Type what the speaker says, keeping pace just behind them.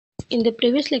In the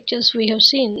previous lectures, we have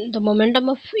seen the momentum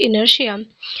of inertia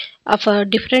of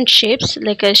different shapes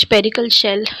like a spherical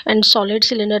shell and solid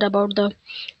cylinder about the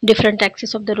different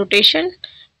axes of the rotation.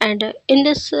 And in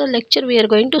this lecture, we are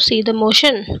going to see the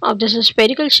motion of this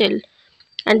spherical shell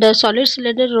and the solid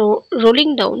cylinder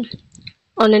rolling down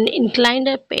on an inclined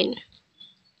plane.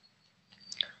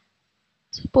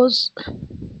 Suppose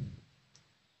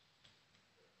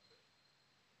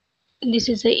this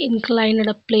is an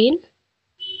inclined plane,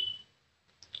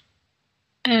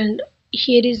 and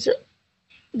here is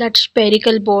that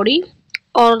spherical body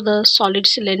or the solid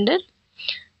cylinder.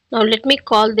 Now let me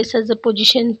call this as the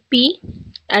position P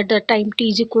at the time t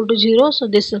is equal to 0. So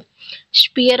this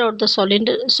sphere or the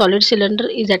solid cylinder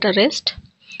is at a rest,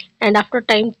 and after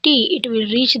time t it will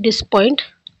reach this point.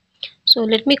 So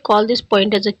let me call this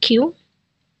point as a Q.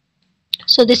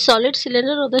 So this solid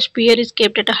cylinder or the sphere is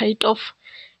kept at a height of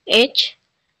h,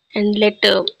 and let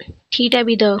theta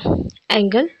be the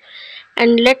angle,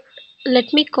 and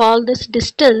let me call this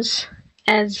distance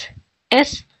as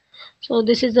s. So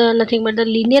this is nothing but the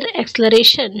linear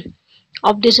acceleration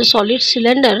of this solid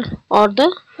cylinder or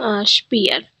the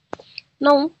sphere.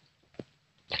 Now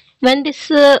when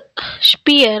this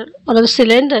sphere or the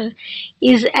cylinder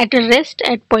is at a rest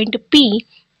at point P,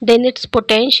 then its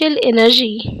potential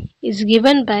energy is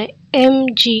given by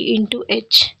mg into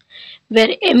h,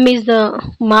 where m is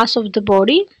the mass of the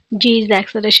body, g is the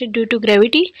acceleration due to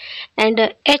gravity,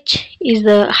 and h is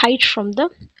the height from the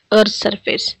earth's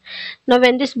surface. Now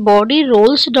when this body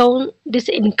rolls down this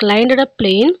inclined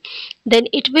plane, then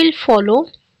it will follow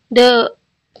the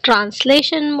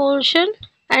translation motion,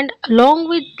 and along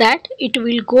with that it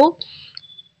will go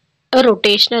a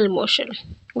rotational motion.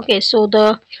 Okay, so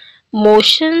the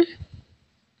motion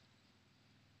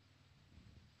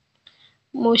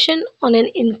on an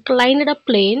inclined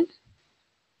plane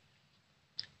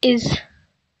is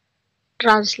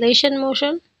translation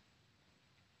motion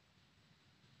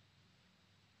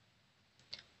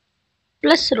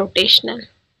plus rotational.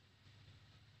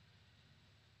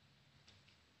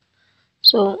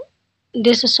 So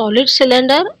this solid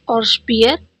cylinder or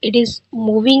sphere, it is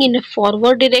moving in a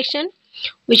forward direction,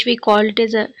 which we call it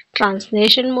as a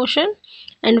translation motion,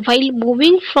 and while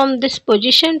moving from this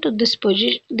position to this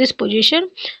position,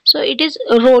 so it is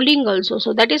rolling also,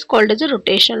 so that is called as a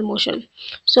rotational motion.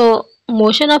 So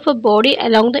motion of a body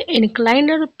along the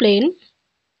inclined plane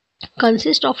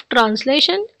consists of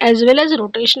translation as well as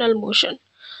rotational motion.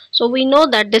 So we know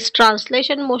that this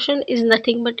translation motion is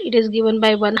nothing but it is given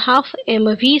by 1/2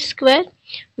 mv square,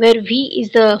 where v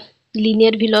is the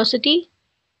linear velocity,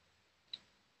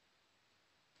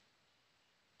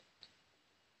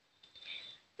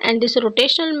 and this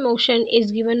rotational motion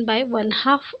is given by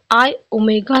 1/2 I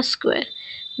omega square,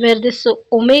 where this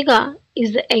omega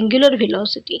is the angular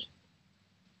velocity.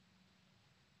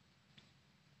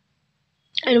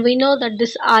 And we know that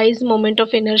this I is moment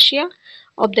of inertia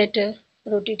of that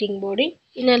rotating body.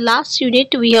 In the last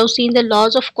unit, we have seen the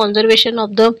laws of conservation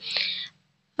of the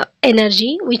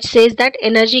energy, which says that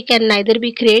energy can neither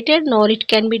be created nor it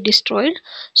can be destroyed.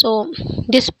 So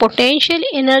this potential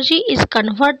energy is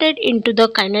converted into the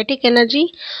kinetic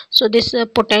energy. So this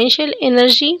potential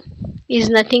energy is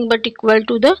nothing but equal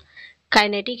to the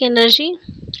kinetic energy,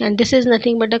 and this is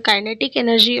nothing but the kinetic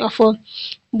energy of a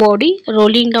body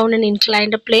rolling down an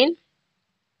inclined plane.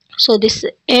 So this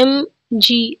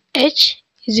mgh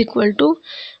is equal to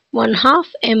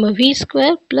 1/2 mv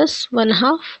square plus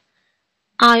 1/2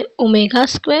 I omega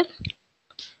square.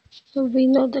 So we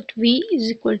know that v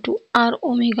is equal to r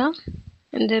omega,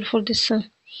 and therefore this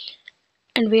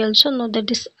and we also know that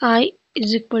this I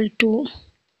is equal to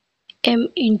m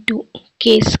into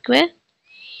k square.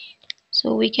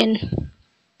 So we can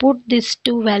put these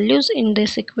two values in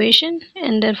this equation,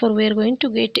 and therefore we are going to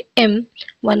get m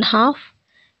 1/2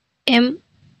 m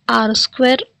r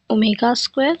square omega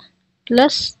square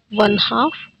plus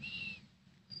 1/2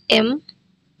 m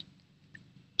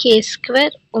k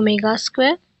square omega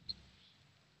square.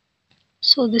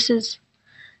 So this is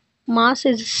mass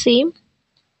is same.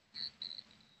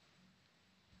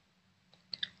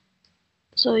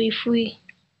 So if we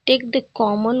take the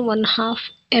common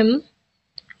 1/2 m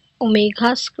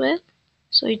omega square,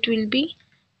 so it will be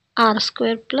r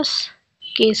square plus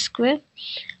k square,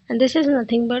 and this is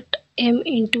nothing but m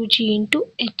into g into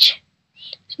h.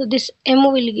 So this m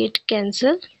will get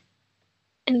cancelled,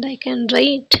 and I can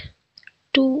write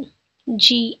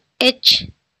 2gh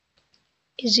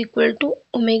is equal to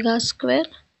omega square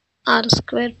r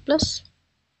square plus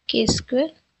k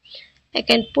square. I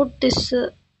can put this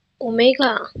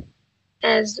omega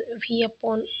as v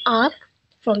upon r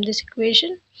from this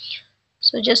equation.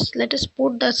 So just let us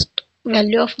put that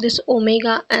value of this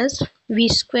omega as v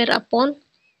square upon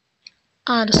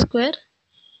r square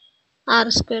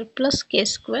plus k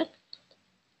square.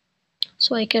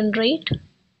 So I can write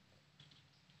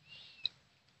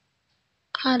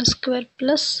r square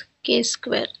plus k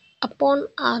square upon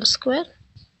r square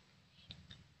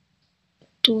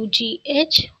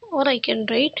 2gh, or I can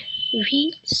write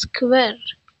v square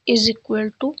is equal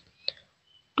to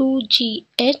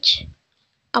 2gh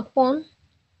upon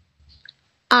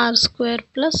r square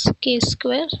plus k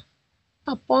square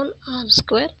upon r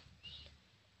square,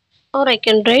 or I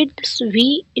can write this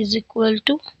v is equal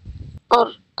to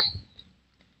or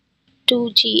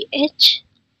 2gh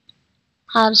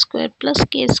r square plus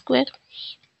k square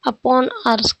upon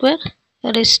r square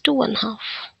raised to 1 half.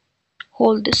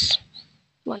 Hold this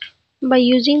one. By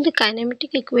using the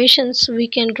kinematic equations, we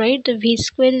can write the v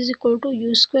square is equal to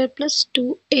u square plus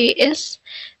 2as,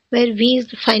 where v is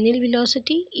the final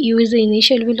velocity, u is the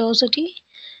initial velocity,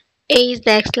 a is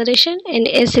the acceleration, and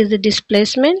s is the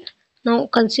displacement. Now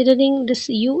considering this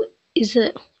u is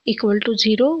equal to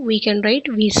 0, we can write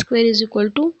v square is equal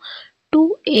to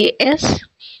 2as,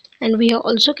 and we have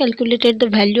also calculated the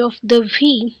value of the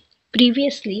v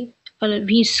previously, or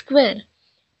v square,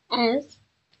 as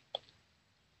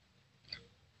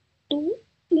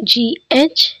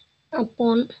 2gh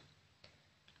upon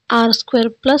r square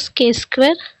plus k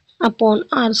square upon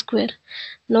r square.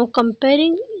 Now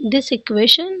comparing this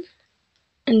equation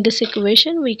and this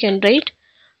equation, we can write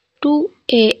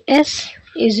 2as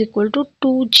is equal to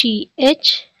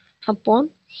 2gh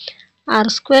upon r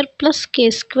square plus k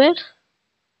square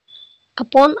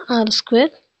upon r square.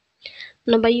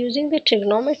 Now by using the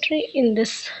trigonometry in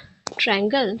this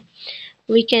triangle,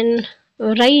 we can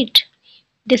write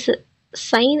this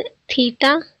sine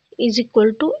theta is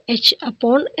equal to h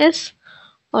upon s,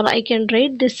 or I can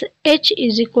write this h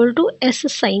is equal to s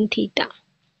sine theta.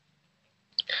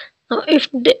 Now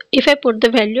if I put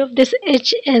the value of this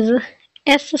h as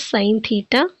s sine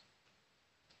theta,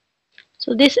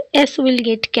 so this s will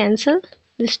get cancelled,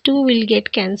 this 2 will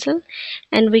get cancelled,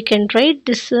 and we can write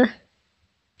this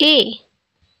a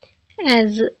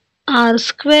as r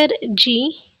square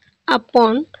g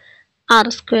upon r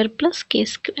square plus k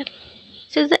square.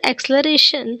 This is the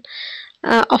acceleration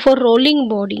of a rolling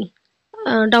body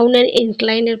down an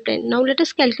inclined plane. Now let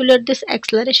us calculate this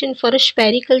acceleration for a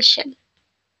spherical shell.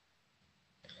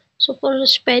 So for a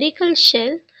spherical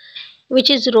shell which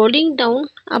is rolling down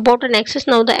about an axis,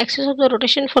 now the axis of the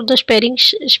rotation for the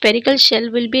spherical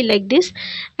shell will be like this,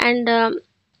 and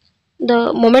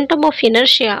the momentum of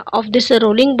inertia of this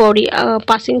rolling body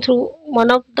passing through one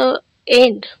of the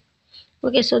end.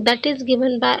 Okay, so that is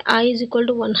given by I is equal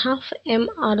to 1 half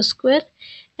mr square,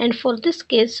 and for this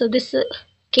case, so this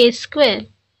k square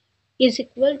is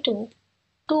equal to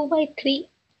 2 by 3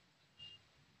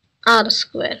 r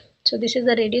square. So this is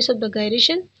the radius of the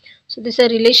gyration. So this is a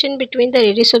relation between the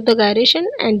radius of the gyration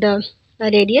and the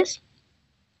radius.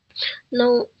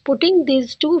 Now putting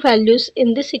these two values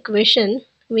in this equation,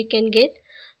 we can get,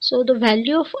 so the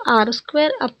value of r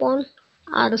square upon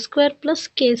r square plus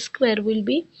k square will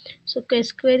be, so k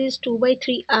square is 2 by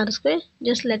 3 r square.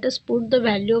 Just let us put the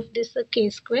value of this k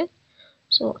square.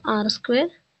 So r square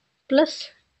plus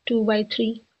 2 by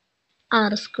 3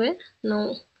 r square.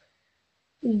 Now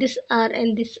this r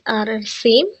and this r are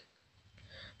same,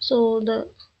 so the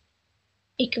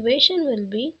equation will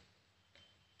be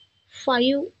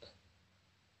 5,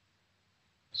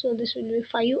 so this will be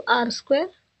 5 r square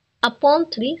upon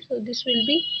 3, so this will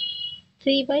be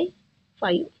 3 by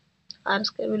 5. R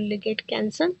square will get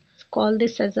cancelled. Call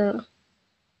this as a,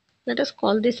 let us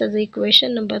call this as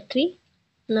equation number 3.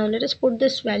 Now let us put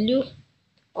this value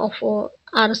of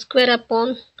r square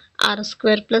upon r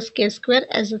square plus k square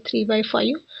as a 3 by 5.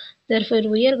 Therefore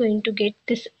we are going to get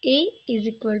this a is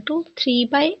equal to 3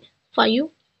 by 5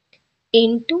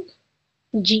 into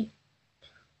g.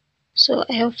 So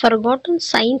I have forgotten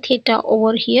sine theta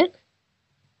over here.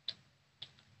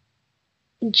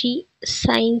 G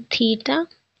sine theta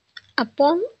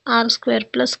upon r square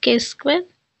plus k square.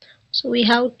 So we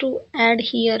have to add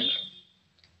here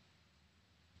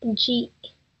g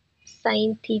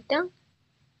sine theta.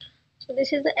 So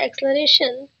this is the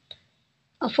acceleration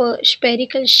of a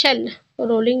spherical shell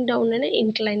rolling down an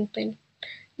inclined plane.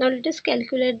 Now let us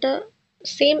calculate the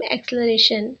same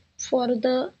acceleration for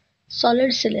the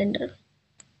solid cylinder.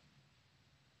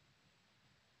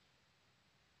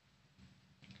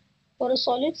 For a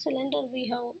solid cylinder, we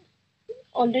have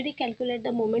already calculated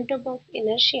the momentum of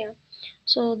inertia,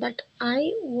 so that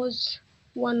I was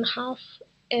 1 half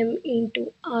m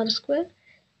into r square,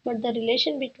 but the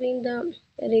relation between the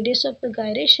radius of the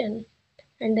gyration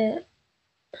and the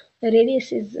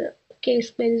radius is k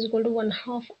square is equal to 1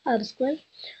 half r square.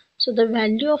 So the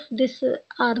value of this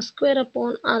r square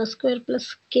upon r square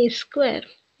plus k square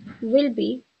will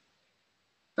be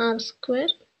r square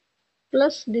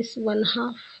plus this 1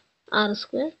 half r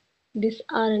square. This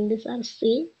r and this are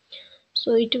same,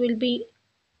 so it will be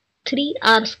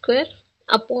 3r square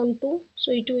upon 2,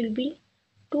 so it will be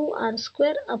 2r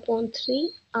square upon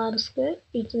 3r square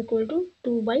is equal to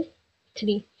 2 by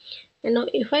 3. And now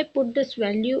if I put this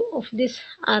value of this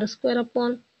r square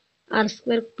upon r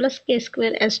square plus k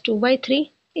square as 2 by 3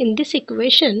 in this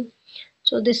equation,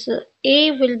 so this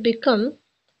a will become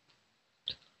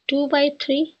 2 by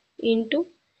 3 into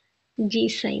g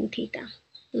sine theta.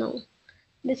 Now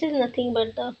this is nothing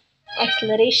but the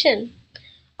acceleration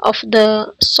of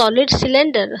the solid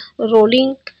cylinder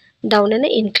rolling down an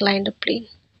inclined plane.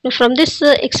 Now from this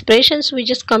expressions we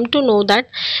just come to know that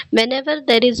whenever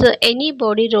there is any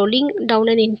body rolling down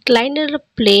an inclined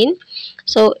plane,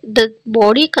 so the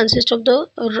body consists of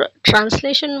the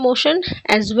translation motion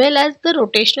as well as the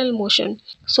rotational motion.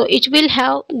 So it will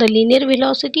have the linear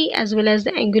velocity as well as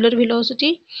the angular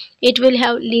velocity. It will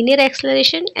have linear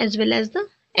acceleration as well as the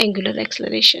angular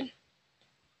acceleration.